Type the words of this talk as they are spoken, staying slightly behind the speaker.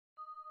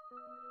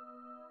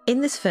In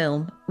this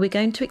film, we're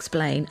going to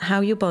explain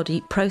how your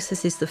body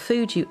processes the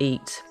food you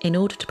eat in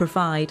order to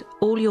provide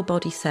all your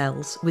body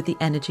cells with the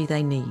energy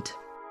they need.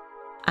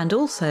 And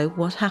also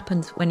what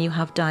happens when you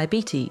have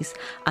diabetes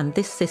and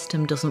this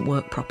system doesn't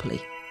work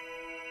properly.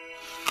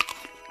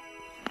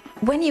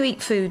 When you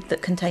eat food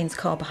that contains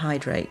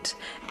carbohydrate,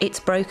 it's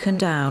broken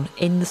down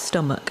in the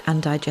stomach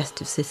and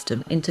digestive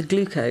system into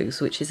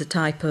glucose, which is a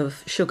type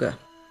of sugar.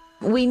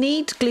 We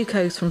need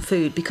glucose from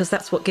food because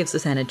that's what gives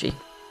us energy.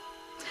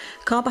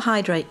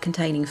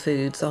 Carbohydrate-containing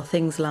foods are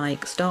things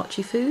like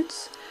starchy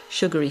foods,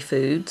 sugary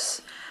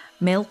foods,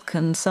 milk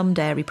and some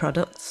dairy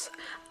products,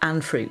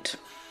 and fruit.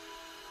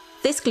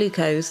 This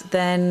glucose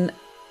then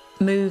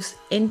moves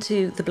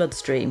into the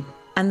bloodstream,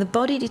 and the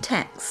body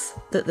detects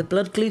that the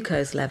blood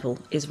glucose level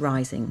is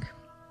rising.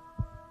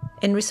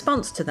 In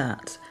response to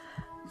that,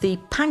 the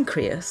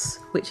pancreas,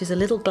 which is a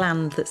little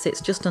gland that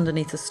sits just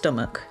underneath the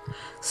stomach,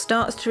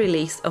 starts to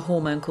release a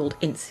hormone called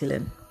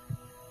insulin.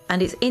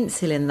 And it's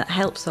insulin that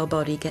helps our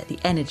body get the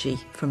energy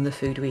from the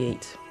food we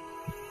eat.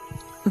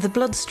 The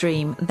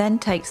bloodstream then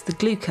takes the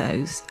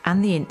glucose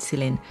and the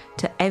insulin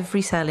to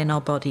every cell in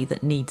our body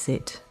that needs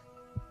it.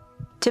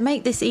 To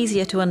make this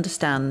easier to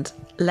understand,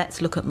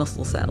 let's look at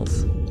muscle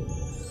cells.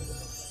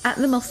 At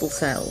the muscle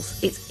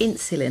cells, it's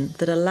insulin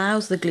that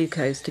allows the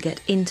glucose to get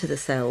into the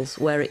cells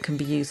where it can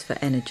be used for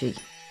energy.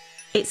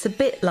 It's a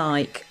bit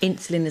like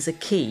insulin is a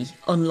key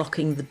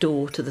unlocking the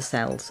door to the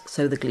cells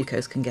so the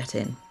glucose can get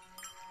in.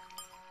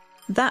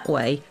 That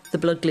way, the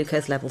blood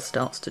glucose level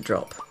starts to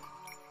drop.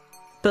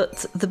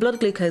 But the blood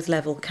glucose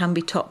level can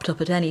be topped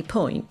up at any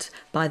point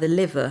by the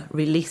liver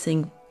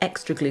releasing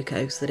extra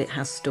glucose that it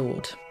has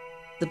stored.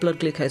 The blood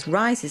glucose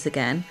rises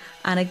again,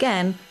 and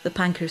again the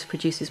pancreas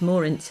produces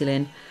more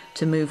insulin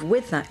to move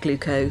with that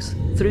glucose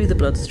through the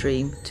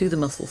bloodstream to the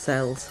muscle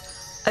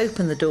cells,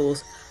 open the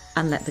doors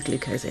and let the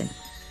glucose in.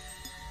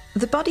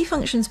 The body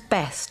functions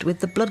best with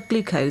the blood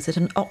glucose at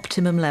an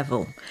optimum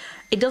level.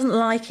 It doesn't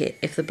like it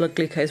if the blood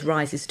glucose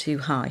rises too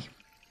high.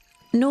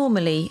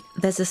 Normally,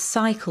 there's a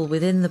cycle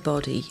within the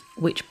body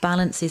which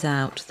balances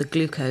out the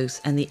glucose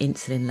and the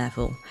insulin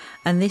level,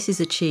 and this is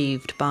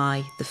achieved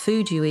by the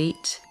food you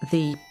eat,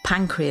 the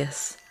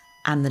pancreas,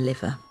 and the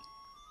liver.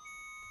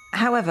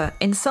 However,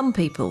 in some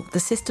people, the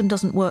system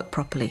doesn't work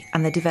properly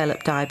and they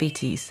develop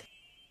diabetes.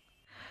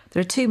 There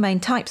are two main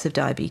types of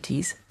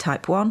diabetes,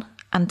 type 1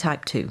 and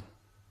type 2.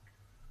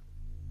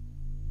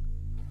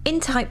 In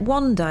type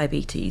 1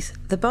 diabetes,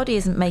 the body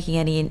isn't making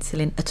any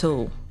insulin at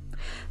all.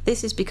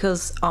 This is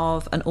because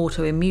of an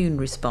autoimmune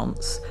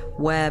response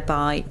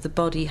whereby the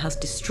body has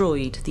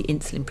destroyed the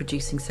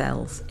insulin-producing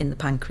cells in the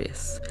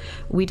pancreas.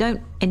 We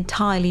don't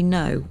entirely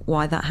know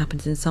why that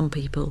happens in some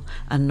people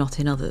and not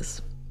in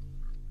others.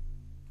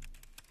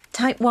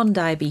 Type 1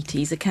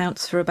 diabetes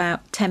accounts for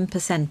about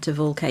 10% of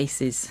all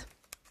cases.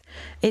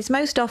 It's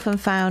most often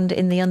found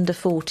in the under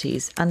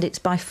 40s, and it's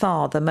by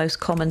far the most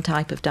common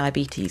type of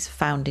diabetes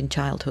found in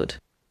childhood.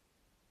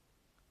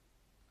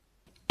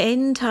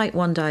 In type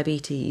 1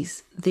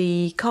 diabetes,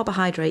 the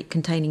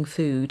carbohydrate-containing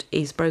food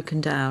is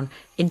broken down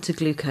into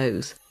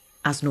glucose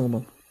as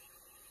normal.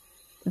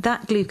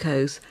 That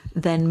glucose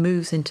then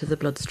moves into the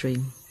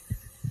bloodstream.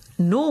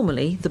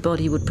 Normally, the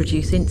body would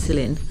produce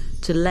insulin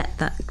to let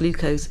that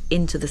glucose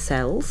into the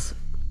cells,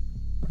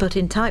 but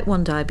in type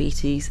 1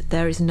 diabetes,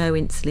 there is no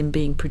insulin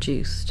being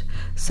produced,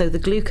 so the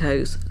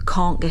glucose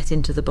can't get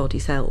into the body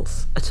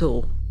cells at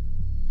all.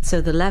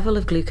 So the level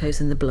of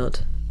glucose in the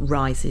blood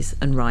rises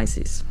and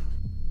rises.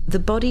 The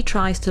body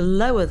tries to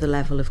lower the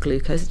level of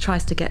glucose, it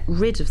tries to get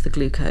rid of the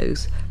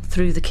glucose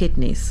through the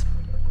kidneys.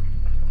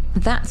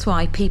 That's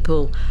why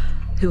people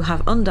who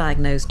have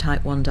undiagnosed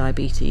type 1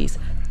 diabetes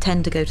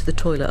tend to go to the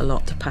toilet a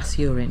lot to pass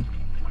urine.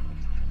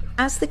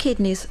 As the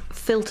kidneys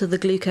filter the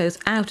glucose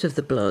out of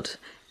the blood,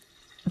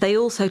 they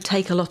also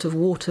take a lot of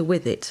water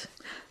with it.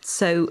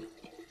 So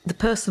the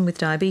person with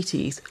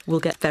diabetes will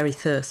get very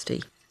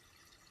thirsty.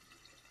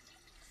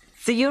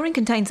 The urine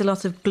contains a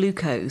lot of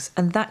glucose,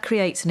 and that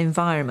creates an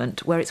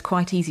environment where it's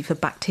quite easy for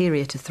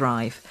bacteria to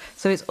thrive.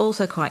 So it's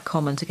also quite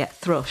common to get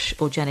thrush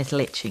or genital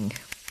itching.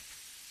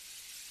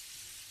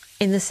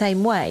 In the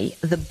same way,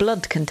 the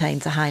blood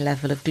contains a high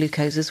level of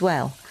glucose as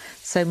well.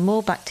 So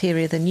more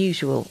bacteria than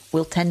usual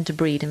will tend to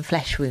breed in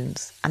flesh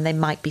wounds, and they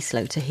might be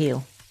slow to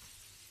heal.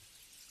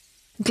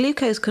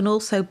 Glucose can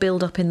also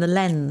build up in the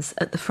lens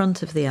at the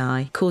front of the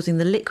eye, causing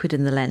the liquid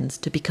in the lens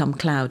to become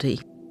cloudy.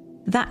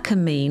 That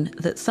can mean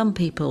that some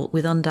people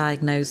with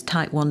undiagnosed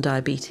type 1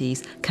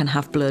 diabetes can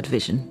have blurred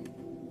vision.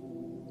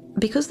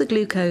 Because the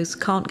glucose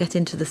can't get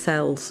into the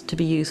cells to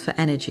be used for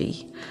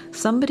energy,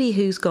 somebody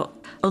who's got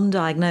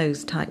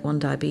undiagnosed type 1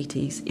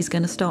 diabetes is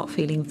going to start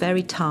feeling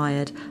very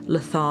tired,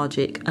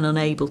 lethargic, and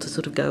unable to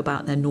sort of go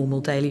about their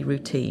normal daily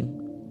routine.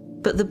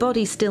 But the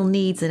body still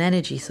needs an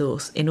energy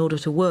source in order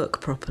to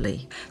work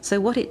properly. So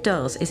what it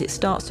does is it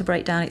starts to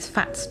break down its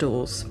fat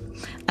stores,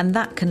 and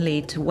that can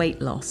lead to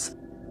weight loss.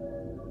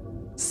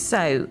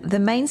 So the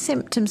main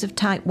symptoms of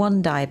type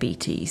 1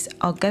 diabetes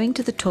are going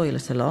to the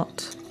toilet a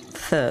lot,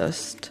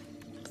 thirst,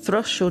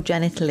 thrush or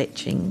genital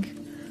itching,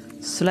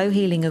 slow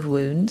healing of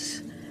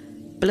wounds,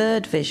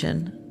 blurred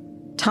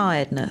vision,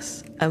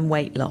 tiredness, and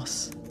weight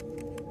loss.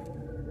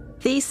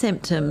 These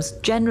symptoms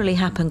generally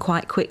happen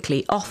quite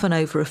quickly, often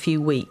over a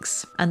few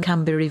weeks, and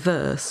can be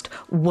reversed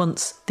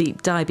once the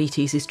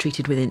diabetes is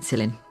treated with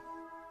insulin.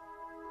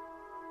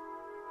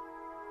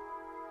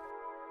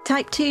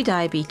 Type 2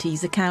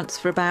 diabetes accounts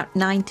for about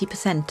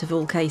 90% of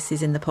all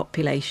cases in the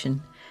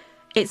population.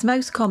 It's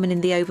most common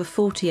in the over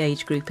 40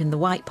 age group in the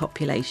white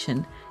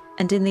population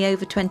and in the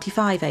over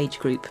 25 age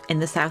group in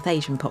the South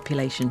Asian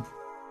population.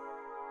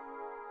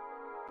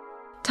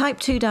 Type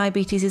 2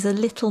 diabetes is a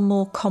little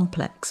more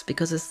complex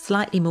because there's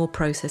slightly more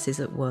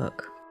processes at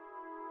work.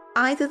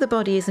 Either the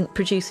body isn't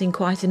producing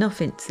quite enough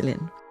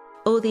insulin,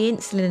 or the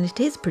insulin it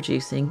is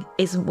producing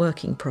isn't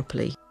working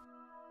properly.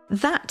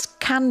 That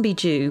can be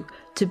due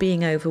to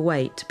being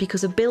overweight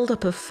because a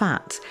build-up of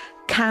fat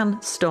can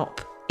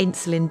stop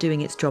insulin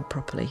doing its job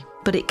properly,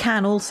 but it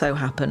can also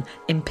happen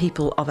in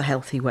people of a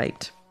healthy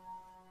weight.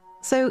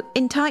 So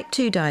in type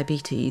 2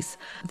 diabetes,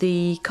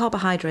 the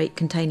carbohydrate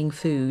containing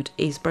food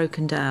is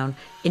broken down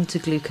into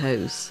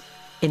glucose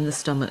in the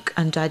stomach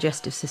and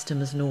digestive system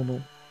as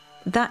normal.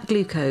 That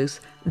glucose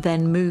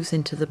then moves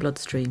into the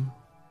bloodstream.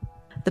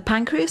 The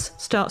pancreas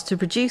starts to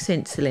produce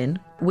insulin,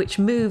 which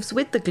moves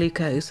with the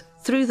glucose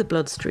through the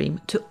bloodstream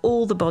to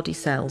all the body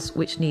cells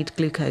which need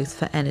glucose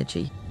for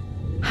energy.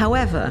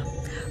 However,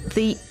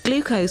 the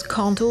glucose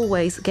can't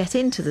always get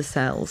into the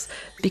cells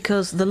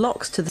because the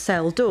locks to the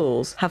cell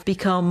doors have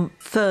become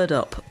furred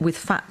up with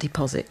fat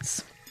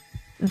deposits.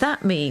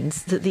 That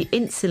means that the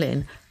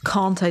insulin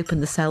can't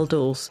open the cell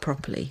doors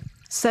properly.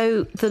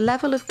 So the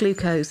level of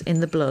glucose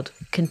in the blood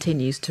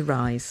continues to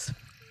rise.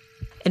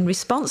 In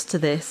response to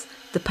this,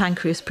 the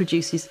pancreas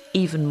produces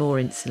even more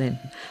insulin.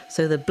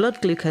 So the blood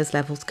glucose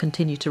levels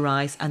continue to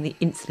rise and the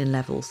insulin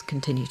levels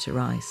continue to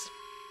rise.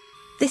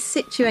 This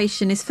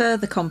situation is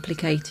further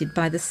complicated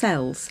by the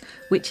cells,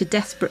 which are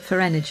desperate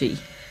for energy,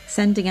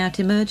 sending out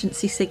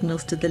emergency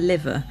signals to the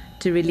liver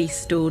to release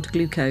stored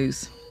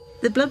glucose.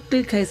 The blood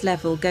glucose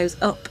level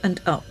goes up and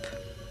up,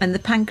 and the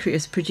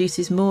pancreas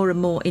produces more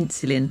and more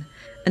insulin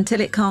until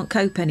it can't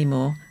cope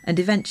anymore, and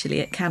eventually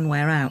it can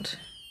wear out.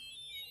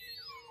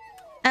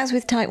 As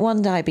with type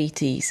 1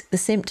 diabetes, the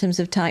symptoms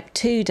of type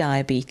 2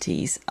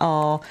 diabetes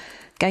are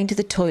going to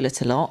the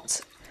toilet a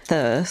lot,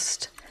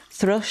 thirst,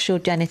 thrush or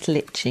genital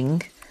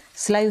itching,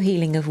 slow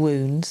healing of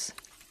wounds,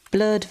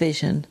 blurred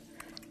vision,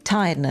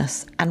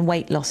 tiredness and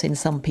weight loss in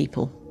some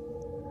people.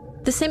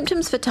 The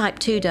symptoms for type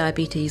 2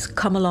 diabetes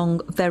come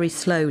along very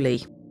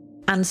slowly,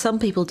 and some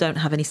people don't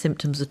have any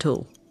symptoms at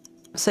all.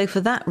 So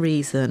for that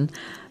reason,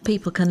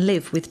 people can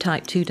live with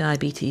type 2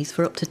 diabetes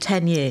for up to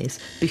 10 years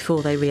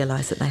before they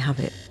realise that they have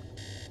it.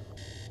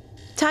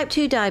 Type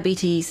 2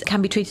 diabetes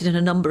can be treated in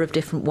a number of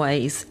different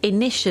ways.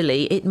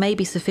 Initially, it may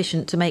be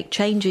sufficient to make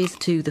changes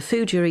to the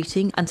food you're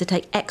eating and to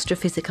take extra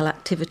physical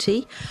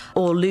activity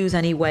or lose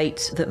any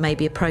weight that may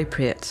be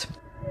appropriate.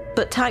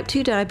 But type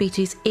 2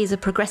 diabetes is a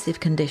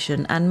progressive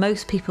condition and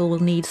most people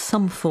will need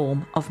some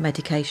form of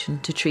medication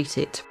to treat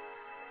it.